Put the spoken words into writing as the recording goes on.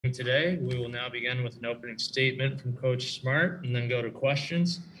meeting today. We will now begin with an opening statement from Coach Smart and then go to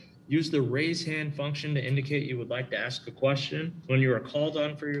questions. Use the raise hand function to indicate you would like to ask a question. When you are called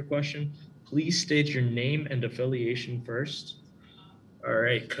on for your question, please state your name and affiliation first. All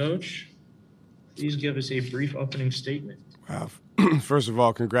right, Coach, please give us a brief opening statement. First of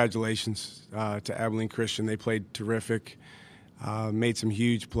all, congratulations to Abilene Christian. They played terrific, made some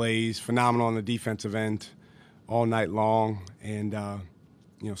huge plays, phenomenal on the defensive end all night long, and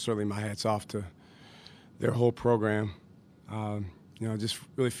certainly my hat's off to their whole program. Just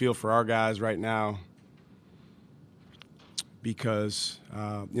really feel for our guys right now because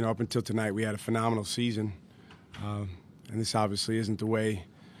up until tonight we had a phenomenal season, and this obviously isn't the way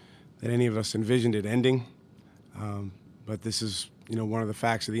that any of us envisioned it ending. But this is, one of the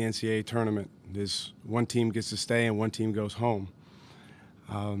facts of the NCAA tournament is one team gets to stay and one team goes home.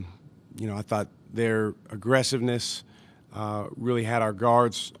 I thought their aggressiveness really had our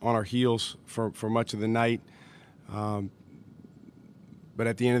guards on our heels for much of the night. But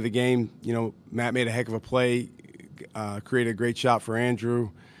at the end of the game, Matt made a heck of a play, created a great shot for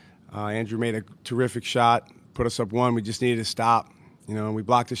Andrew. Andrew made a terrific shot, put us up one. We just needed to stop. We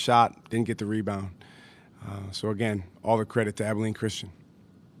blocked the shot, didn't get the rebound. So, again, all the credit to Abilene Christian.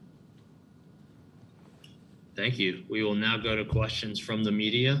 Thank you. We will now go to questions from the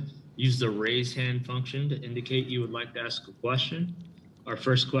media. Use the raise hand function to indicate you would like to ask a question. Our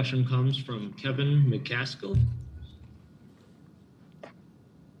first question comes from Kevin McCaskill.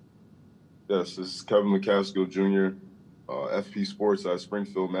 Yes, this is Kevin McCaskill, Jr., FP Sports at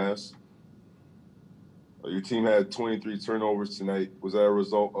Springfield, Mass. Your team had 23 turnovers tonight. Was that a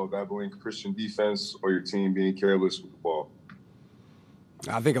result of Abilene Christian defense or your team being careless with the ball?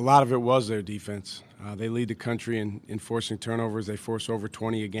 I think a lot of it was their defense. They lead the country in forcing turnovers. They force over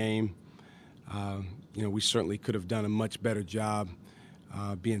 20 a game. We certainly could have done a much better job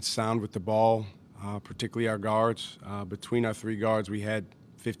being sound with the ball, particularly our guards. Between our three guards, we had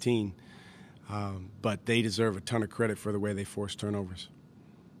 15. But they deserve a ton of credit for the way they force turnovers.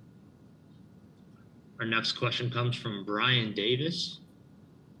 Our next question comes from Brian Davis.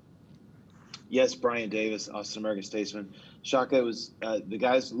 Yes, Brian Davis, Austin American Statesman. Shaka, the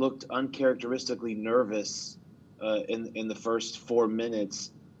guys looked uncharacteristically nervous in the first 4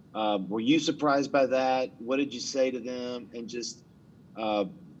 minutes. Were you surprised by that? What did you say to them? And just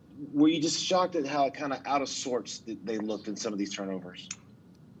were you just shocked at how kind of out of sorts they looked in some of these turnovers?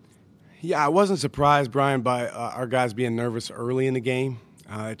 Yeah, I wasn't surprised, Brian, by our guys being nervous early in the game.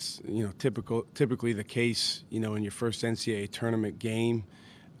 It's typically the case, in your first NCAA tournament game,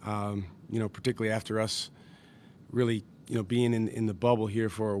 particularly after us really, being in the bubble here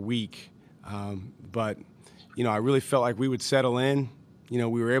for a week. But I really felt like we would settle in. We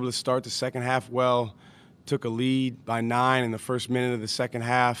were able to start the second half well, took a lead by 9 in the first minute of the second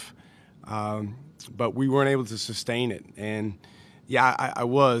half, but we weren't able to sustain it. And yeah, I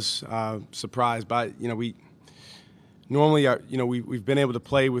was surprised by we. Normally, we've been able to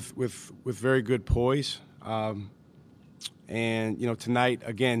play with very good poise, and tonight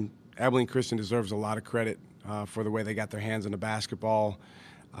again, Abilene Christian deserves a lot of credit for the way they got their hands on the basketball.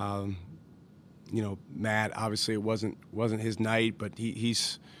 Matt, obviously it wasn't his night, but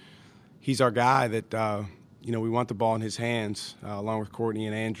he's our guy that we want the ball in his hands along with Courtney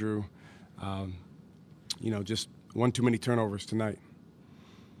and Andrew. Just one too many turnovers tonight.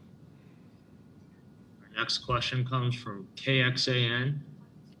 Next question comes from KXAN.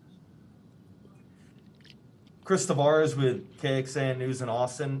 Chris Tavares with KXAN News in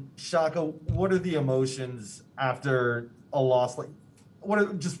Austin. Shaka, what are the emotions after a loss what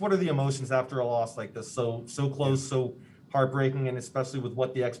are the emotions after a loss like this? So close, so heartbreaking, and especially with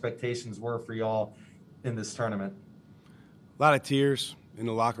what the expectations were for y'all in this tournament. A lot of tears in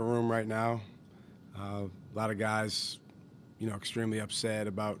the locker room right now. A lot of guys, extremely upset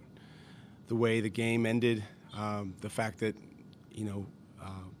about the way the game ended, the fact that,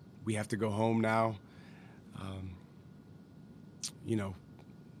 we have to go home now,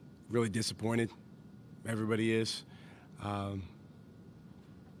 really disappointed. Everybody is. I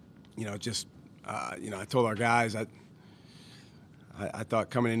told our guys I thought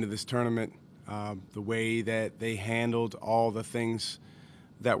coming into this tournament, the way that they handled all the things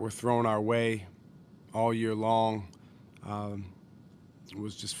that were thrown our way all year long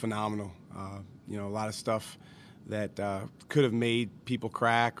was just phenomenal. A lot of stuff that could have made people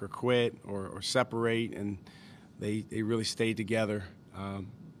crack or quit or separate, and they really stayed together.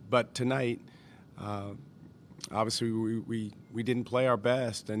 But tonight, obviously, we didn't play our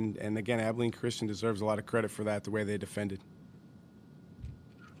best, and again, Abilene Christian deserves a lot of credit for that, the way they defended.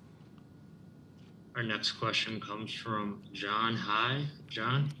 Our next question comes from John. Hi,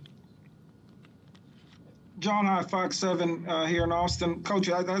 John. John I, Fox 7 here in Austin. Coach,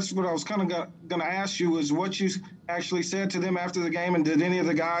 that's what I was kind of going to ask you is what you actually said to them after the game, and did any of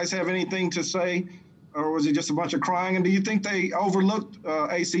the guys have anything to say, or was it just a bunch of crying? And do you think they overlooked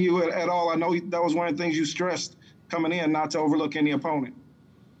ACU at all? I know that was one of the things you stressed coming in, not to overlook any opponent.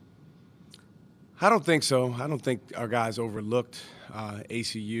 I don't think so. I don't think our guys overlooked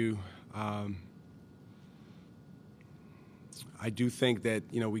ACU. I do think that,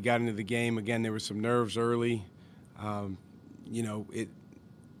 we got into the game. Again, there were some nerves early. It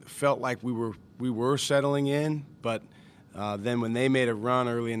felt like we were settling in, but then when they made a run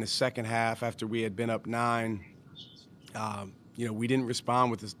early in the second half after we had been up 9, we didn't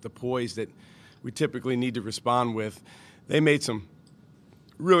respond with the poise that we typically need to respond with. They made some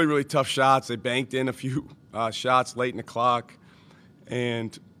really, really tough shots. They banked in a few shots late in the clock.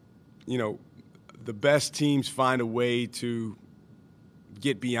 And, the best teams find a way to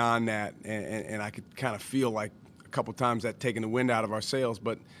get beyond that. And I could kind of feel like a couple times that taking the wind out of our sails.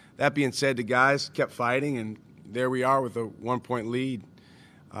 But that being said, the guys kept fighting, and there we are with a 1-point lead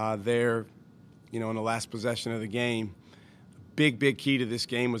there, in the last possession of the game. Big key to this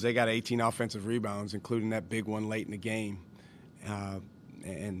game was they got 18 offensive rebounds, including that big one late in the game.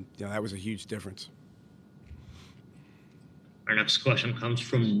 And that was a huge difference. Our next question comes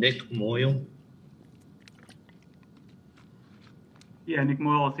from Nick Moyle. Yeah, Nick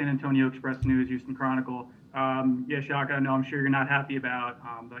Moyle, San Antonio Express News, Houston Chronicle. Shaka, no, I'm sure you're not happy about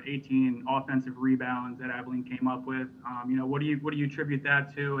the 18 offensive rebounds that Abilene came up with. What do you attribute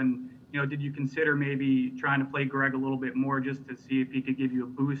that to? And did you consider maybe trying to play Greg a little bit more just to see if he could give you a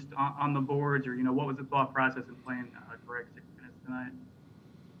boost on the boards, or what was the thought process in playing Greg 6 minutes tonight?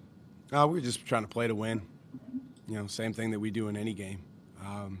 We were just trying to play to win. Same thing that we do in any game.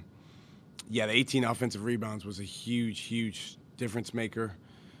 The 18 offensive rebounds was a huge difference maker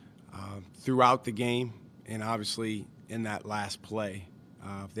throughout the game, and obviously in that last play.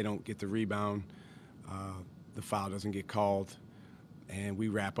 If they don't get the rebound, the foul doesn't get called, and we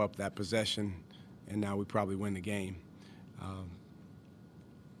wrap up that possession, and now we probably win the game.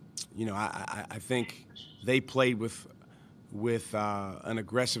 I think they played with an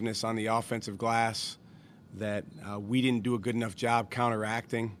aggressiveness on the offensive glass that we didn't do a good enough job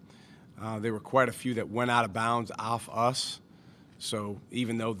counteracting. There were quite a few that went out of bounds off us. So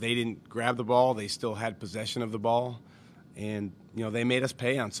even though they didn't grab the ball, they still had possession of the ball. And, they made us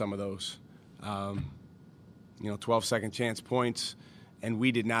pay on some of those. 12-second chance points, and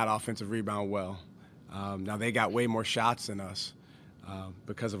we did not offensive rebound well. Now, they got way more shots than us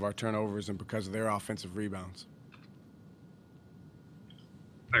because of our turnovers and because of their offensive rebounds.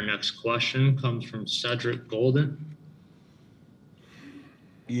 Our next question comes from Cedric Golden.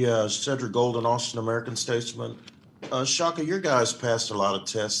 Yeah, Cedric Golden, Austin American-Statesman. Shaka, your guys passed a lot of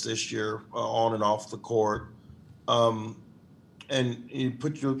tests this year on and off the court, and you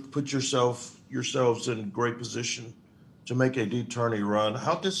put yourselves in great position to make a deep tourney run.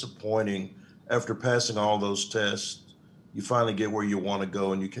 How disappointing, after passing all those tests, you finally get where you want to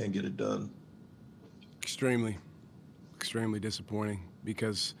go and you can't get it done? Extremely disappointing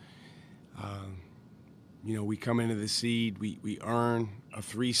because, we come into the seed, we earn a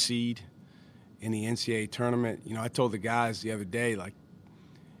 3 seed in the NCAA tournament. I told the guys the other day,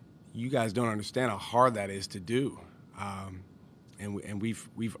 you guys don't understand how hard that is to do, and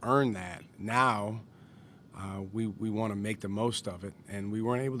we've earned that. Now we want to make the most of it, and we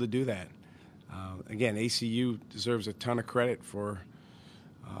weren't able to do that. Again, ACU deserves a ton of credit for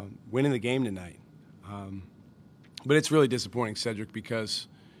winning the game tonight. But it's really disappointing, Cedric, because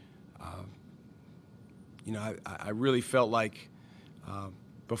I really felt like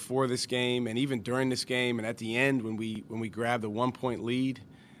before this game and even during this game and at the end when we grabbed the 1-point lead,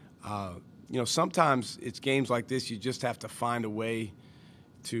 sometimes it's games like this you just have to find a way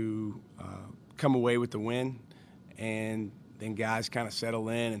to come away with the win, and then guys kind of settle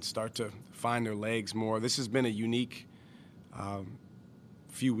in and start to find their legs more. This has been a unique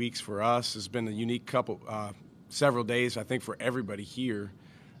few weeks for us. It's been a unique several days, I think, for everybody here.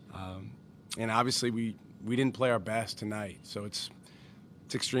 And obviously we didn't play our best tonight, so it's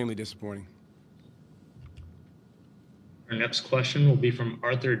extremely disappointing. Our next question will be from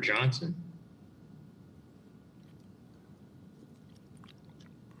Arthur Johnson.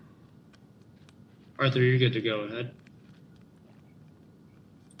 Arthur, you're good to go. Ahead.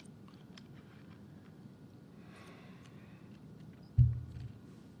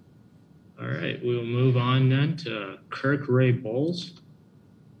 All right, we'll move on then to Kirk Ray Bowles.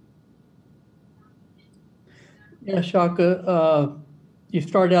 Yeah, Shaka, you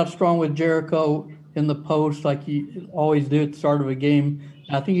started out strong with Jericho. in the post like you always do at the start of a game.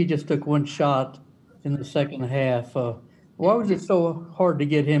 I think he just took one shot in the second half. Why was it so hard to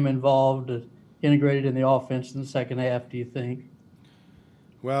get him involved, integrated in the offense in the second half, do you think?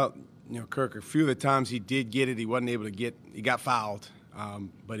 Well, Kirk, a few of the times he did get it, he wasn't able to he got fouled,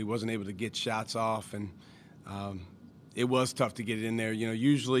 but he wasn't able to get shots off, and it was tough to get it in there.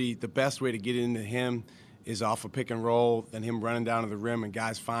 Usually the best way to get it into him is off a pick and roll, and him running down to the rim and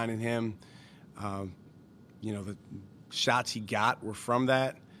guys finding him. The shots he got were from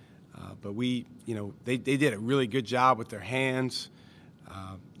that, but they did a really good job with their hands.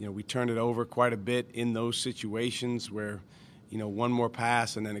 We turned it over quite a bit in those situations where, one more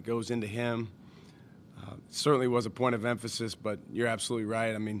pass and then it goes into him. Certainly was a point of emphasis, but you're absolutely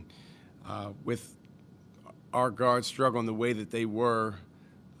right. I mean, with our guards struggling the way that they were,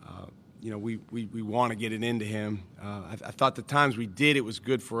 we want to get it into him. I thought the times we did, it was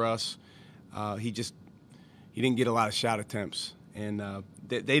good for us. He didn't get a lot of shot attempts, and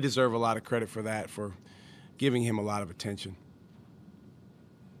they deserve a lot of credit for that, for giving him a lot of attention.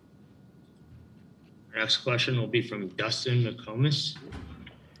 Our next question will be from Dustin McComas.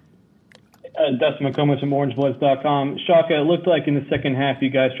 Dustin McComas from OrangeBloods.com. Shaka, it looked like in the second half you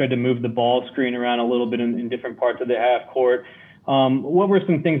guys tried to move the ball screen around a little bit in different parts of the half court. What were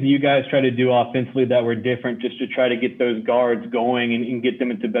some things that you guys tried to do offensively that were different just to try to get those guards going and get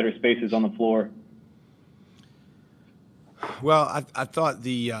them into better spaces on the floor? Well, I thought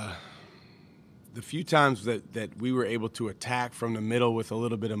the few times that we were able to attack from the middle with a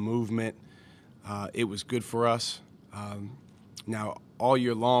little bit of movement, it was good for us. Now, all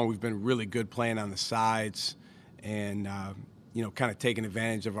year long, we've been really good playing on the sides and, kind of taking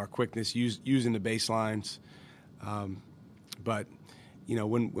advantage of our quickness, using the baselines. But,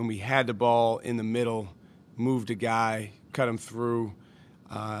 when we had the ball in the middle, moved a guy, cut him through,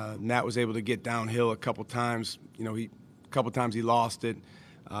 Matt was able to get downhill a couple times. A couple times he lost it.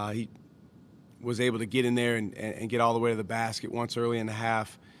 He was able to get in there and get all the way to the basket once early in the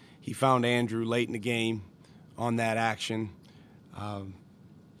half. He found Andrew late in the game on that action.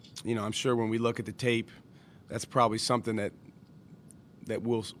 I'm sure when we look at the tape, that's probably something that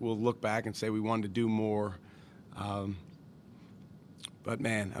we'll look back and say we wanted to do more. But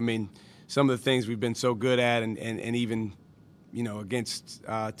man, I mean, some of the things we've been so good at, and even against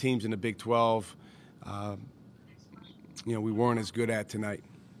teams in the Big 12, we weren't as good at tonight.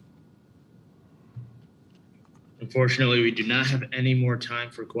 Unfortunately, we do not have any more time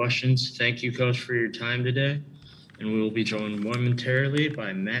for questions. Thank you, Coach, for your time today. And we will be joined momentarily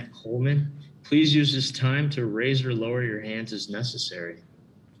by Matt Coleman. Please use this time to raise or lower your hands as necessary.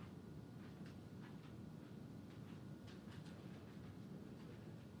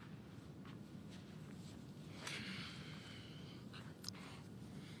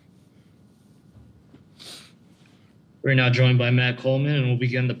 We're now joined by Matt Coleman, and we'll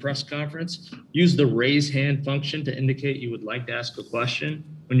begin the press conference. Use the raise hand function to indicate you would like to ask a question.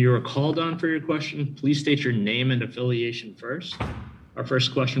 When you are called on for your question, please state your name and affiliation first. Our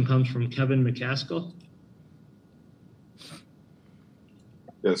first question comes from Kevin McCaskill.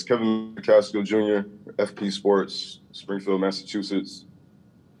 Yes, Kevin McCaskill Jr., FP Sports, Springfield, Massachusetts.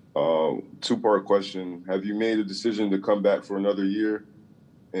 Two-part question. Have you made a decision to come back for another year?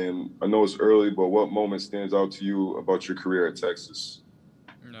 And I know it's early, but what moment stands out to you about your career at Texas?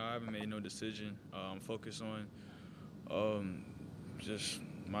 No, I haven't made no decision. I'm focused on just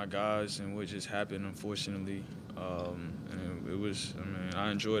my guys and what just happened, unfortunately. And it was,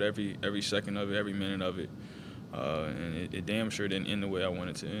 I enjoyed every second of it, every minute of it. And it damn sure didn't end the way I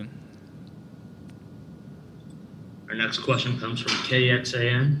wanted to end. Our next question comes from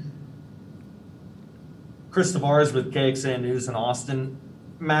KXAN. Chris Tavares with KXAN News in Austin.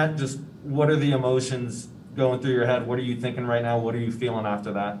 Matt, just what are the emotions going through your head? What are you thinking right now? What are you feeling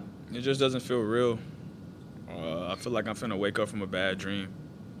after that? It just doesn't feel real. I feel like I'm finna wake up from a bad dream.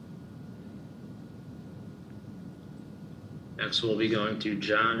 Next, we'll be going to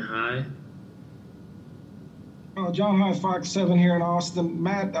John High. John High, Fox 7 here in Austin.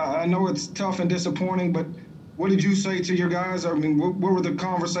 Matt, I know it's tough and disappointing, but what did you say to your guys? I mean, what were the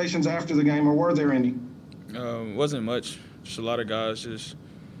conversations after the game, or were there any? Wasn't much. Just a lot of guys just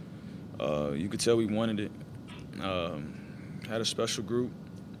you could tell we wanted it. Had a special group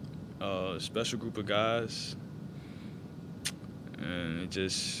of guys, and it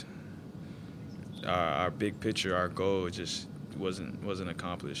just our big picture, our goal, just wasn't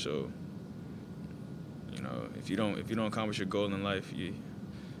accomplished. So, if you don't accomplish your goal in life, you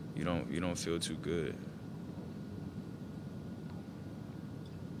don't feel too good.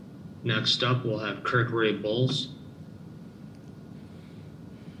 Next up, we'll have Kirk Ray Bowles.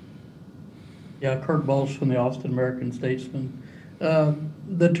 Yeah, Kurt Bowles from the Austin American-Statesman.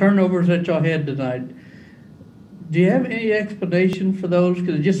 The turnovers that y'all had tonight, do you have any explanation for those?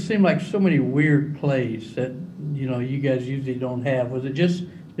 Because it just seemed like so many weird plays that, you guys usually don't have. Was it just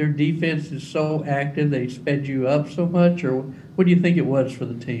their defense is so active, they sped you up so much, or what do you think it was for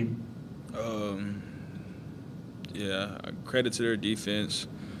the team? Yeah, credit to their defense.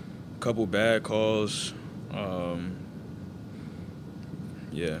 A couple bad calls.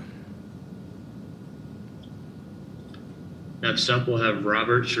 Yeah. Next up, we'll have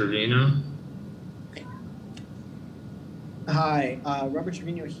Robert Trevino. Hi, Robert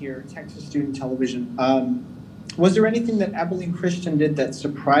Trevino here, Texas Student Television. Was there anything that Abilene Christian did that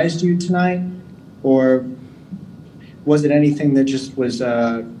surprised you tonight? Or was it anything that just was,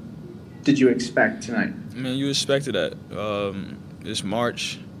 did you expect tonight? I mean, you expected that. It's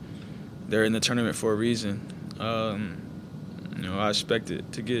March. They're in the tournament for a reason. I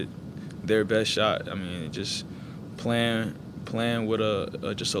expected to get their best shot. I mean, just playing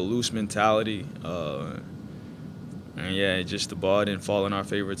with just a loose mentality. And yeah, just the ball didn't fall in our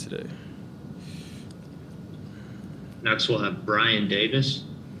favor today. Next, we'll have Brian Davis.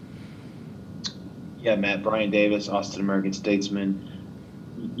 Yeah, Matt, Brian Davis, Austin American-Statesman.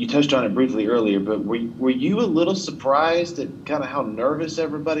 You touched on it briefly earlier, but were you a little surprised at kind of how nervous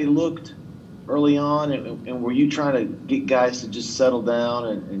everybody looked early on, and were you trying to get guys to just settle down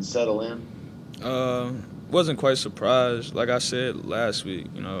and settle in? Wasn't quite surprised. Like I said last week,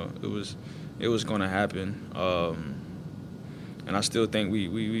 it was going to happen, and I still think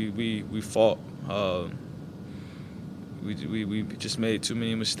we fought. We just made too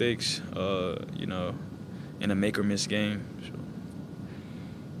many mistakes, in a make or miss game. So.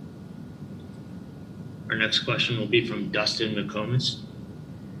 Our next question will be from Dustin McComas.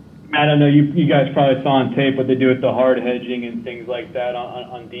 Matt, I know you guys probably saw on tape what they do with the hard hedging and things like that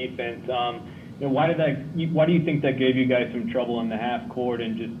on defense. Why do you think that gave you guys some trouble in the half court?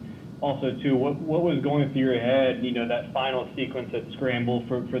 And just also too, what was going through your head? That final sequence, that scramble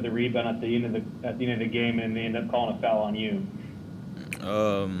for the rebound at the end of the game, and they end up calling a foul on you.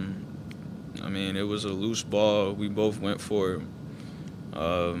 I mean, it was a loose ball. We both went for it.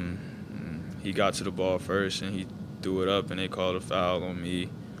 He got to the ball first, and he threw it up, and they called a foul on me.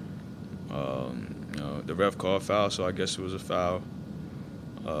 The ref called foul, so I guess it was a foul.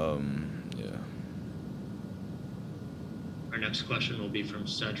 Yeah. Our next question will be from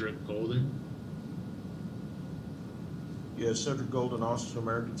Cedric Golden. Yeah, Cedric Golden, Austin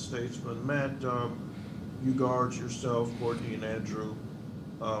American-Statesman. Matt, you guards yourself, Courtney and Andrew,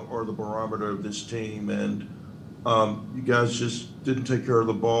 are the barometer of this team, and you guys just didn't take care of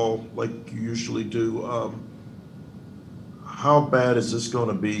the ball like you usually do. How bad is this going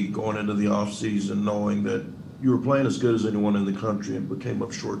to be going into the offseason, knowing that you were playing as good as anyone in the country and came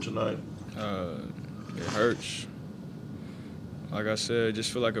up short tonight? It hurts. Like I said, I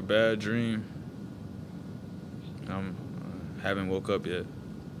just feel like a bad dream. I haven't woke up yet.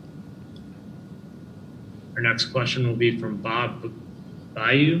 Our next question will be from Bob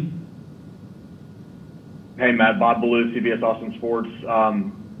Bayou. Hey, Matt, Bob Ballou, CBS Austin Sports.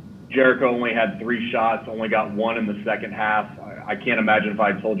 Jericho only had 3 shots, only got 1 in the second half. I can't imagine if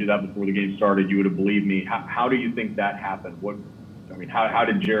I had told you that before the game started, you would have believed me. How do you think that happened? How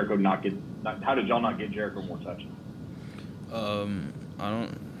did Jericho how did y'all not get Jericho more touches? I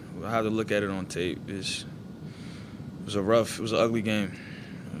have to look at it on tape. It was an ugly game.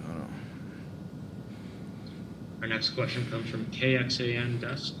 Our next question comes from KXAN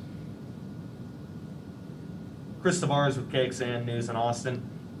Desk. Chris Tavares with KXAN News in Austin.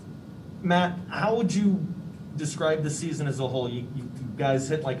 Matt, how would you describe the season as a whole? You guys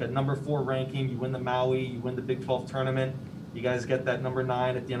hit like a number 4 ranking. You win the Maui. You win the Big 12 tournament. You guys get that number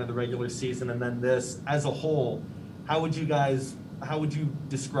 9 at the end of the regular season, and then this. As a whole, how would you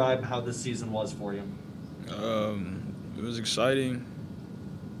describe how this season was for you? It was exciting.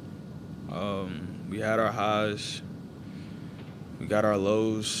 We had our highs. We got our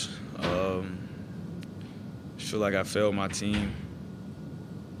lows. I feel like I failed my team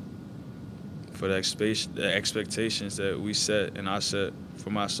for the expectations that we set and I set for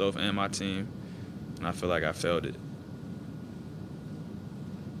myself and my team, and I feel like I failed it.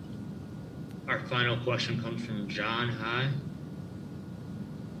 Our final question comes from John High.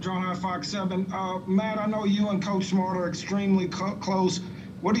 John High, Fox 7. Matt, I know you and Coach Smart are extremely close.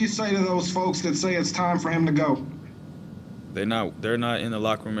 What do you say to those folks that say it's time for him to go? They're not in the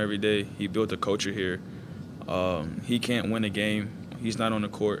locker room every day. He built a culture here. He can't win a game. He's not on the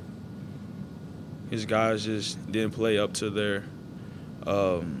court. His guys just didn't play up to their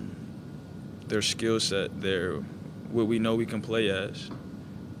skill set, what we know we can play as.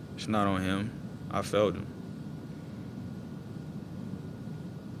 It's not on him. I felt him.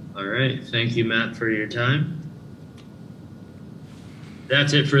 All right. Thank you, Matt, for your time.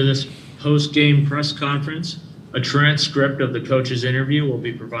 That's it for this post-game press conference. A transcript of the coach's interview will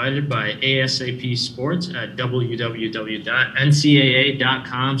be provided by ASAP Sports at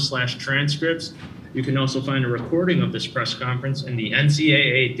www.ncaa.com/transcripts. You can also find a recording of this press conference in the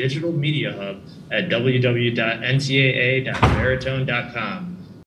NCAA Digital Media Hub at www.ncaa.veritone.com.